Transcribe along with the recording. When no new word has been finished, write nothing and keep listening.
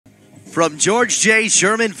From George J.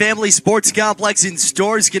 Sherman Family Sports Complex in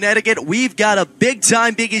Storrs, Connecticut, we've got a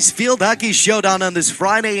big-time Big East Field Hockey showdown on this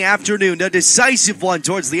Friday afternoon, a decisive one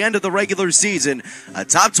towards the end of the regular season, a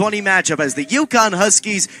top 20 matchup as the UConn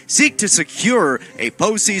Huskies seek to secure a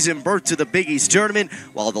postseason berth to the Big East tournament,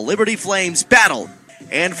 while the Liberty Flames battle.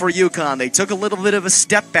 And for UConn, they took a little bit of a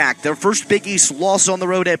step back. Their first Big East loss on the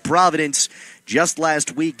road at Providence just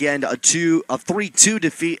last weekend, a 3-2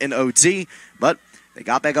 defeat in OT, but they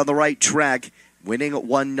got back on the right track, winning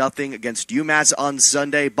 1-0 against UMass on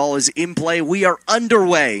Sunday. Ball is in play. We are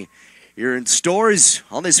underway here in Storrs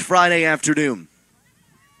on this Friday afternoon.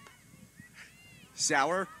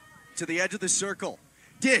 Sauer to the edge of the circle.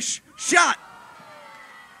 Dish, shot!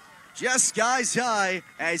 Just skies high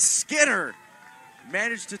as Skinner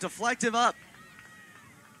managed to deflect him up.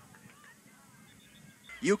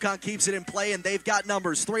 UConn keeps it in play, and they've got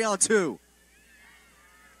numbers, 3-on-2.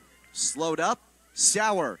 Slowed up.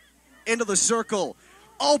 Sauer into the circle.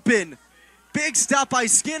 Open. Big stop by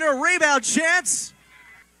Skinner. Rebound chance.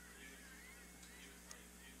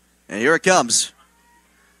 And here it comes.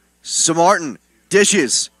 Martin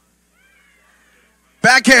dishes.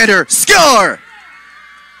 Backhander. Score!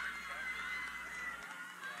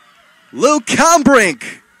 Luke Combrink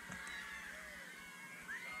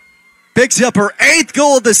picks up her 8th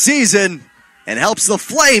goal of the season and helps the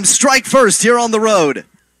Flames strike first here on the road.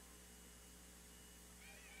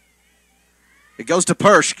 It goes to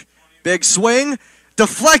Pershk. Big swing.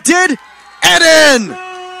 Deflected. And in!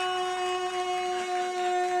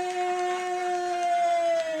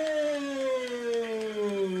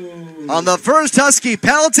 On the first Husky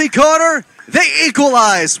penalty corner, they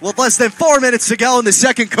equalize with less than 4 minutes to go in the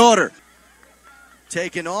second quarter.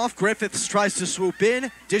 Taken off. Griffiths tries to swoop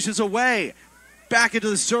in. Dishes away. Back into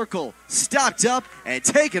the circle. Stopped up and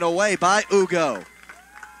taken away by Ugo.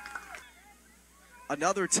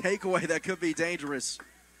 Another takeaway that could be dangerous.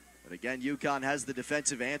 But again, UConn has the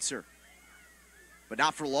defensive answer. But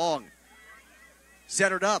not for long.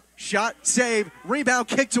 Centered up. Shot, save, rebound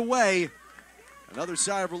kicked away. Another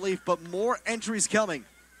sigh of relief, but more entries coming.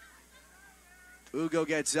 Ugo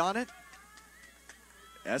gets on it.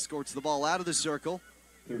 Escorts the ball out of the circle.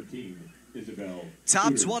 13, Isabel.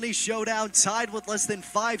 Top 20 showdown tied with less than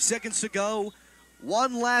 5 seconds to go.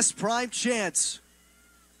 One last prime chance.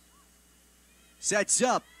 Sets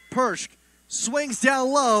up, Pershk swings down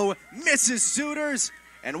low, misses Suitors,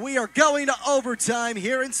 and we are going to overtime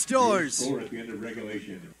here in Storrs. Score at the end of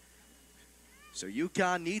regulation. So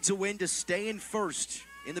UConn needs a win to stay in first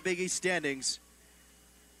in the Big East standings.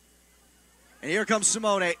 And here comes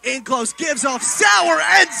Simone, in close, gives off, Sauer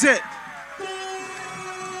ends it!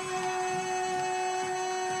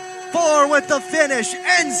 4 with the finish,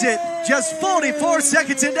 ends it just 44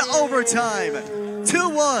 seconds into overtime.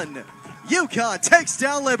 2-1. UConn takes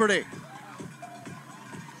down Liberty.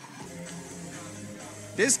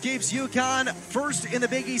 This keeps UConn first in the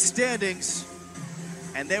Big East standings,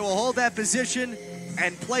 and they will hold that position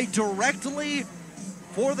and play directly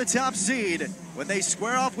for the top seed when they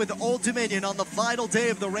square off with Old Dominion on the final day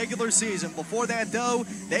of the regular season. Before that, though,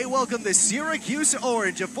 they welcome the Syracuse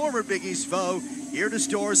Orange, a former Big East foe, here to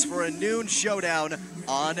Storrs for a noon showdown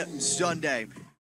on Sunday.